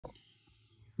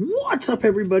What's up,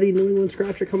 everybody? New England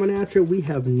Scratcher coming at you. We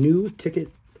have new ticket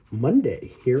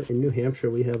Monday here in New Hampshire.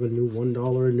 We have a new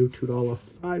 $1, a new $2,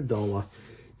 $5,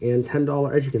 and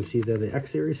 $10. As you can see, they're the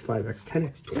X series, 5X,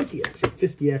 10X, 20X, and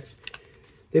 50X.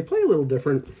 They play a little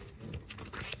different.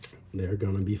 They're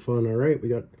going to be fun. All right, we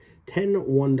got 10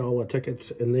 $1 tickets,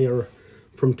 and they are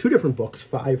from two different books,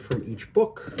 5 from each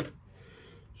book.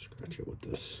 Scratch it with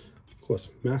this. Of course,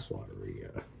 Mass Lottery.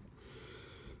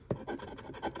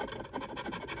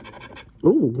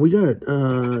 Oh, we got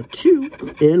 2,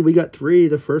 and we got 3.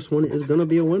 The first one is going to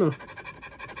be a winner.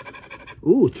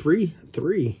 Ooh, 3.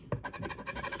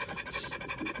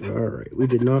 All right, we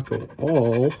did not go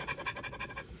all.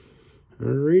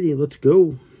 Alrighty, let's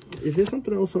go. Is there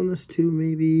something else on this too,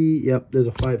 maybe? Yep, there's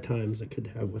a 5 times it could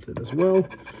have with it as well. All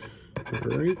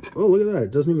right. Oh, look at that.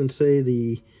 It doesn't even say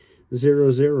the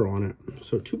 00 on it.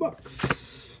 So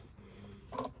 $2.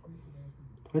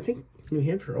 I think New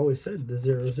Hampshire always said the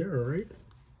 00, right?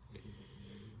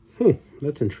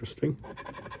 That's interesting. All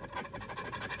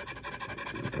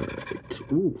right.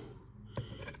 Ooh.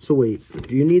 So wait,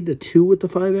 do you need the 2 with the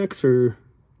 5X or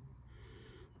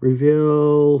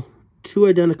reveal 2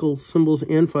 identical symbols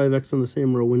and 5X in the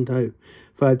same row one time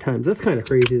 5 times? That's kind of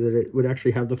crazy that it would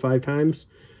actually have the 5 times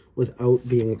without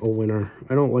being a winner.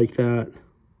 I don't like that.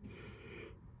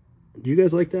 Do you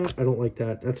guys like that? I don't like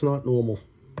that. That's not normal.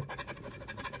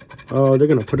 Oh, they're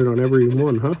going to put it on every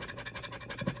one, huh?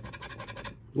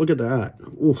 Look at that.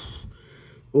 Oof.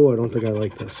 Oh, I don't think I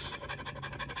like this.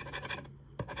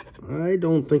 I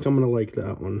don't think I'm going to like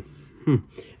that one.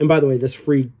 And by the way, this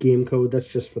free game code, that's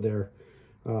just for their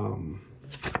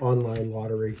online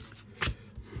lottery.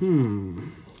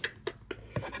 Don't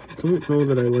know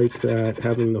that I like that,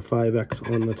 having the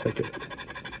 5X on the ticket.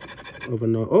 Oh,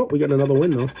 we got another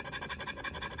win, though.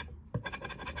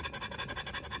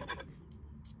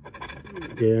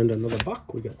 And another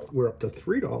buck. We're up to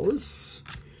 $3.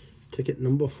 Ticket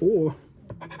number 4.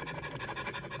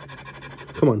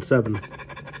 Come on, 7.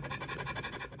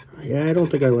 Yeah, I don't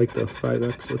think I like the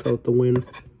 5X without the win.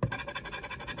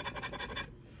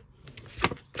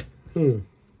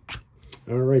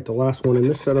 All right, the last one in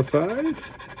this set of 5.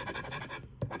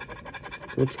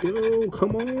 Let's go.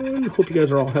 Come on. Hope you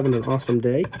guys are all having an awesome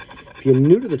day. If you're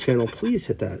new to the channel, please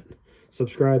hit that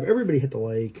subscribe. Everybody hit the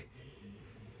like.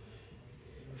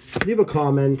 Leave a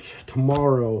comment.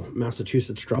 Tomorrow,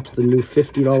 Massachusetts drops the new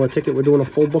 $50 ticket. We're doing a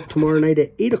full book tomorrow night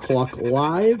at 8 o'clock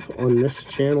live on this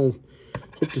channel.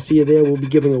 Hope to see you there. We'll be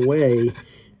giving away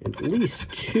at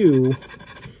least 2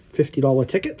 $50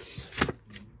 tickets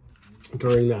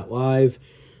during that live.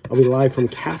 I'll be live from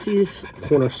Cassie's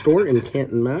Corner Store in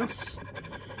Canton, Mass.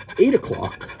 8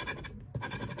 o'clock.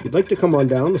 If you'd like to come on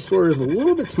down, the store is a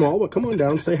little bit small, but come on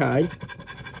down, say hi.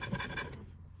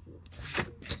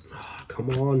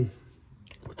 Come on.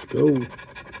 Let's go.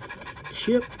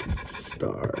 Chip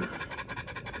Star.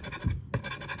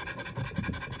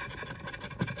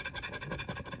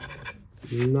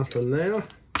 Nothing there.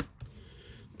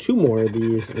 2 more of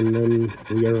these, and then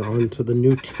we are on to the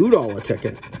new $2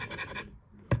 ticket.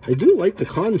 I do like the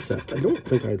concept. I don't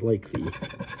think I'd like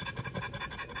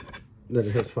that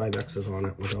it has 5 X's on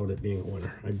it without it being a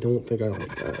winner. I don't think I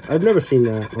like that. I've never seen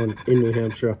that in New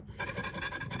Hampshire.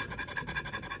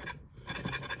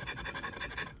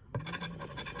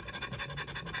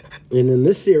 And in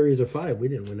this series of 5, we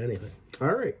didn't win anything.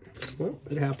 All right. Well,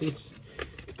 it happens.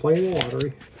 It's playing the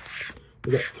lottery.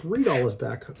 We got $3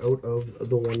 back out of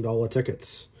the $1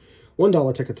 tickets.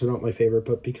 $1 tickets are not my favorite,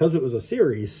 but because it was a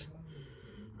series,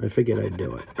 I figured I'd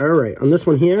do it. All right. On this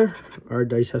one here, our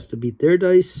dice has to beat their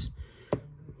dice.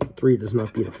 3 does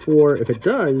not beat a 4. If it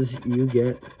does, you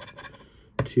get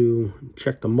to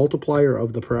check the multiplier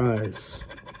of the prize.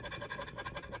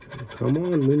 Come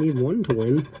on. We need 1 to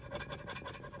win.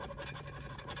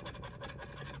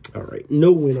 All right,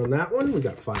 no win on that one. We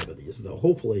got 5 of these, though.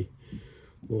 Hopefully,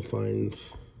 we'll find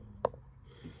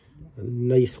a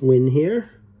nice win here.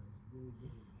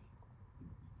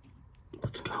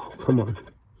 Let's go. Come on.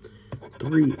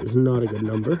 3 is not a good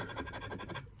number.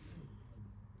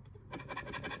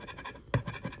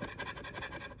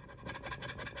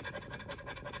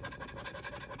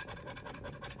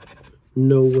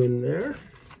 No win there.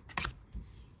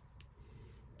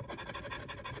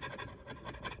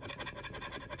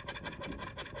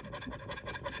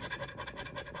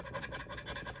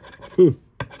 Can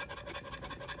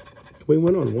we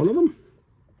win on one of them?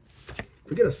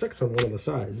 If we get a 6 on one of the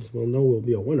sides, we'll know we'll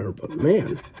be a winner, but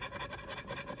man.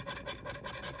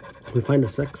 If we find a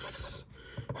 6.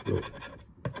 No.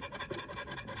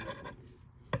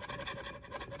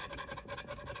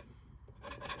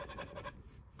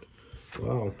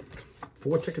 Wow.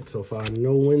 4 tickets so far.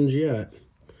 No wins yet.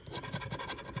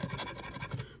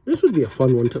 This would be a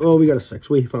fun one, too. Oh, we got a 6.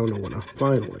 We found a winner,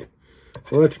 finally.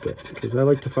 Well, that's good, because I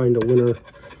like to find a winner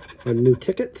on new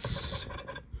tickets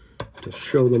to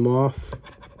show them off.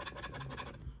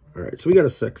 All right, so we got a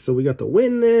 6. So we got the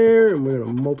win there, and we're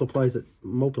going to multiply it.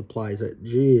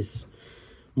 Jeez.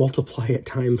 Multiply it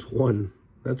times 1.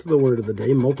 That's the word of the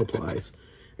day, multiplies.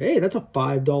 Hey, that's a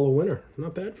 $5 winner.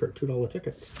 Not bad for a $2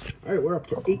 ticket. All right, we're up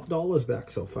to $8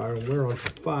 back so far, and we're on to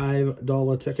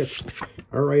 $5 tickets.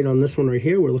 All right, on this one right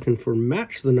here, we're looking for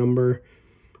match the number.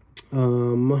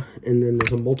 And then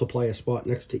there's a multiplier spot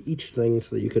next to each thing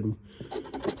so that you can...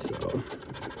 So,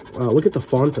 wow, look at the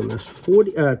font on this.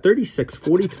 36,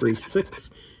 43, 6,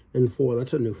 and 4.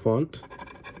 That's a new font.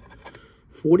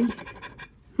 40.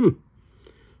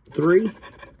 3.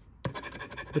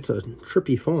 That's a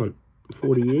trippy font.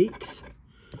 48,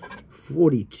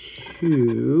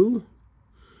 42,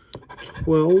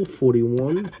 12,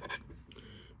 41,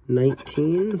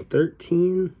 19,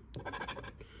 13,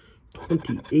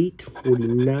 28,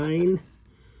 49,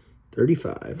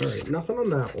 35. All right, nothing on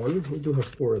that one. We do have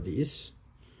 4 of these.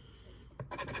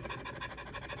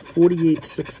 48,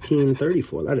 16,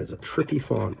 34. That is a trippy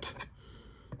font.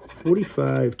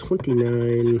 45,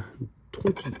 29,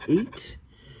 28,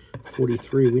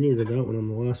 43. We needed that one on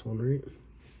the last one, right?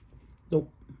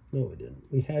 Nope. No, we didn't.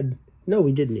 We had... No,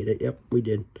 we did need it. Yep, we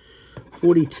did.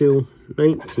 42,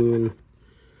 19,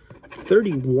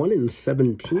 31, and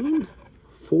 17.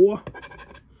 4.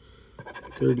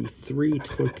 33,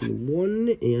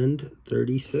 21, and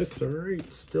 36. All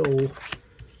right, still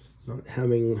not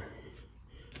having...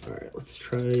 All right, let's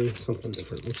try something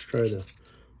different. Let's try the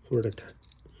Florida...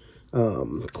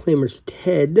 Claimer's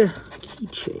Ted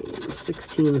keychain.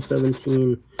 16,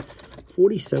 17,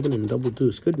 47, and double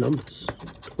deuce. Good numbers.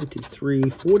 23,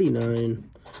 49,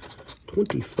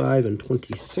 25, and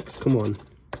 26. Come on.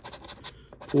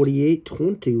 48,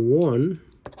 21,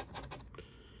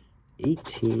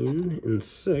 18, and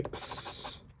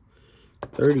 6.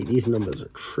 30. These numbers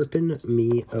are tripping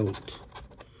me out.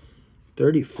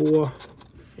 34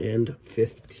 and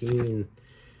 15.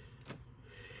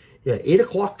 Yeah, 8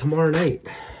 o'clock tomorrow night.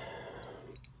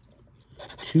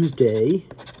 Tuesday,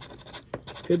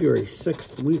 February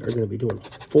 6th, we are going to be doing a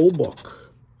full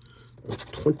book. A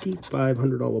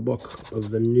 $2,500 book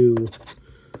of the new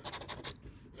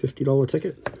 $50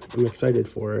 ticket. I'm excited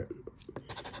for it.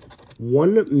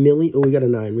 1 million. Oh, we got a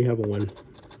 9. We have a win.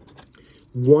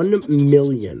 1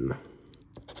 million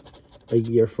a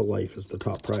year for life is the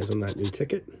top prize on that new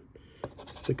ticket.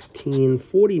 16,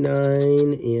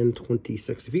 49, and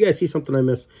 26. If you guys see something I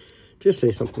missed, just say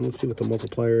something. Let's see what the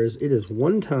multiplier is. It is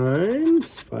 1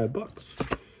 times $5. All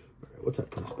right, what's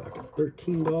that put us back at?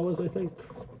 $13, I think.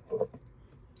 All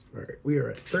right, we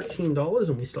are at $13,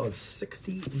 and we still have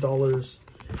 $60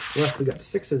 left. We got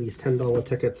 6 of these $10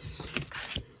 tickets.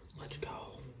 Let's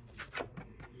go.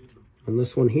 On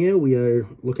this one here, we are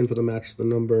looking for the match the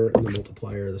number and the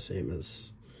multiplier the same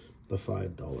as the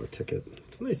 $5 ticket.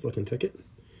 It's a nice looking ticket.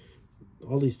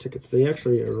 All these tickets, they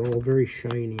actually are all very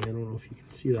shiny. I don't know if you can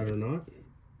see that or not.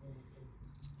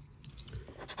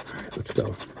 All right, let's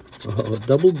go.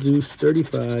 Double deuce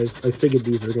 35. I figured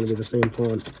these are going to be the same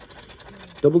font.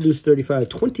 Double deuce 35,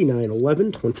 29,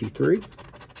 11, 23,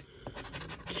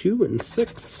 2 and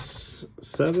 6,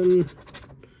 7,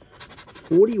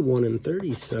 41 and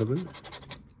 37,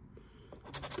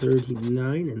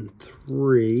 39 and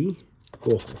 3.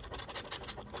 Oh.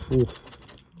 Ooh.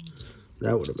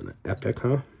 That would have been an epic,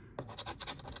 huh?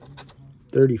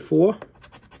 34,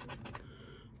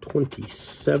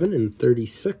 27, and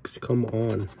 36. Come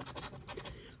on.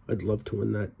 I'd love to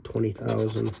win that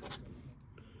 20,000.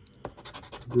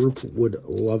 Group would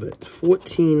love it.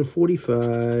 14,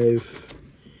 45,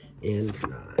 and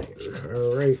 9.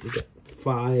 All right, we got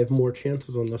 5 more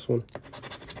chances on this one.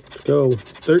 Let's go.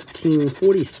 13,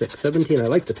 46, 17. I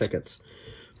like the tickets.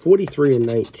 43 and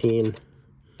 19.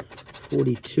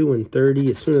 42 and 30.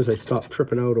 As soon as I stop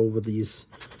tripping out over these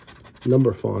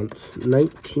number fonts.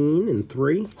 19 and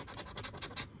 3.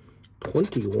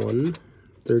 21,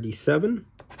 37.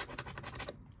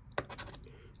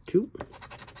 2.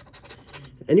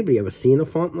 Anybody ever seen a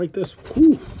font like this?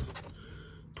 Whew.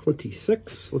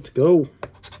 26. Let's go.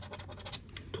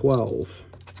 12.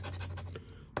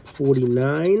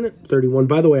 49. 31.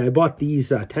 By the way, I bought these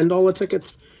 $10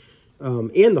 tickets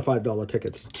and the $5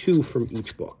 tickets. 2 from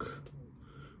each book.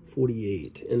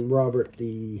 48. And Robert,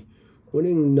 the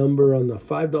winning number on the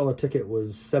 $5 ticket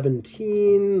was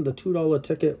 17. The $2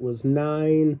 ticket was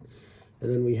 9. And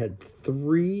then we had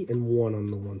 3 and 1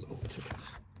 on the $1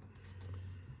 tickets.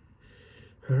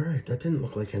 All right, that didn't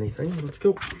look like anything. Let's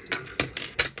go.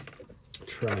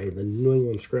 Try the New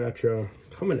England Scratcher.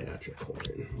 Coming at you,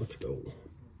 coin. Let's go.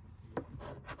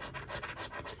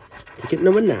 Ticket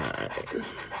number 9.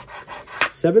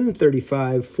 7,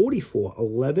 35, 44,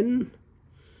 11,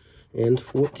 and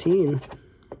 14.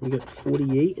 We got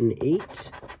 48 and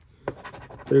 8,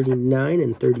 39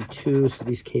 and 32. So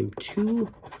these came 2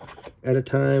 at a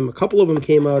time. A couple of them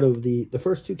came out of the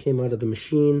first 2 came out of the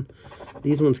machine.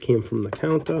 These ones came from the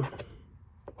counter.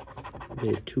 They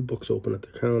had 2 books open at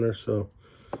the counter, so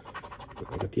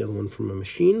I got the other one from a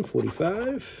machine.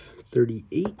 45,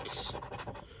 38,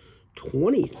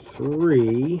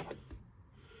 23,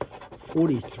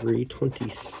 43,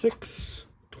 26,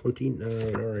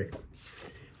 29. All right.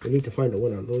 We need to find a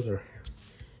winner. Those are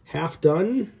half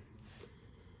done.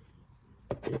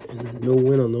 And no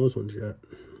win on those ones yet.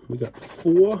 We got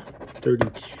 4,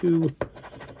 32,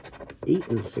 8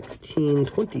 and 16,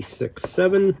 26,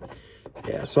 7.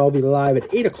 Yeah, so I'll be live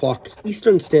at 8 o'clock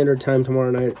Eastern Standard Time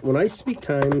tomorrow night. When I speak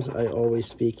times, I always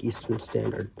speak Eastern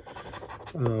Standard.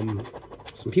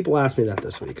 Some people asked me that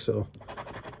this week, so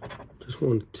just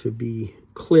want to be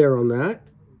clear on that.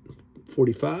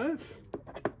 45.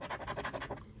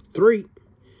 3. It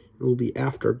will be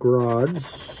after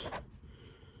Grods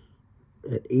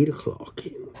at 8 o'clock.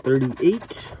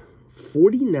 38.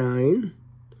 49.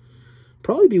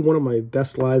 Probably be one of my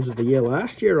best lives of the year.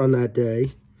 Last year on that day,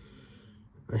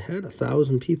 I had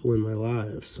 1,000 people in my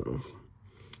live, so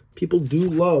people do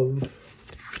love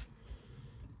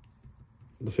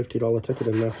the $50 ticket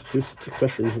in Massachusetts,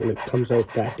 especially when it comes out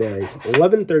that day.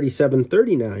 11, 37,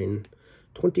 39,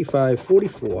 25,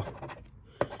 44.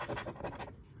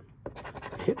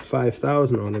 Hit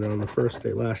 5,000 on it on the first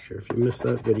day last year. If you missed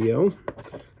that video,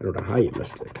 I don't know how you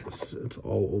missed it, because it's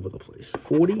all over the place.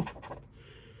 40,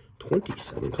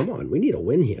 27. Come on, we need a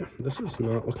win here. This is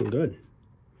not looking good.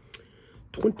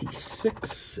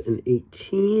 26 and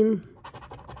 18,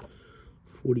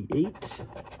 48,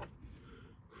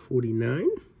 49,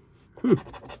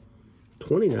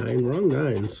 29, wrong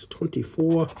 9s,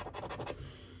 24,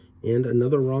 and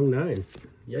another wrong 9.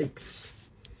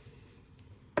 Yikes.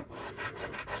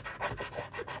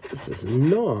 This is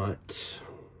not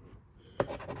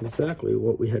exactly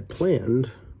what we had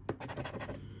planned,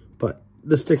 but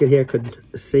this ticket here could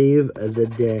save the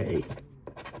day.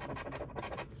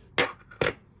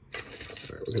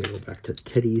 We're going to go back to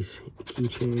Teddy's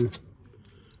keychain.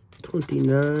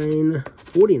 29,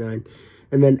 49.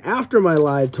 And then after my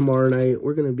live tomorrow night,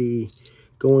 we're going to be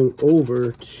going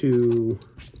over to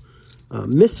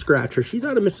Miss Scratcher. She's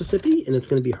out of Mississippi, and it's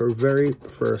going to be her very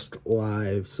first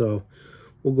live. So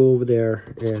we'll go over there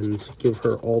and give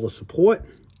her all the support.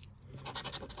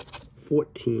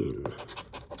 14,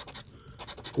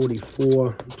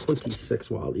 44, 26.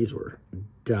 Wow, these were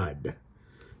duds.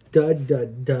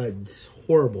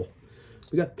 Horrible.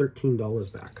 We got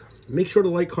 $13 back. Make sure to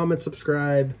like, comment,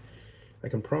 subscribe. I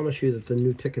can promise you that the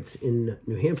new tickets in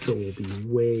New Hampshire will be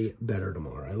way better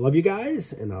tomorrow. I love you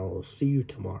guys, and I'll see you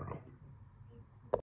tomorrow.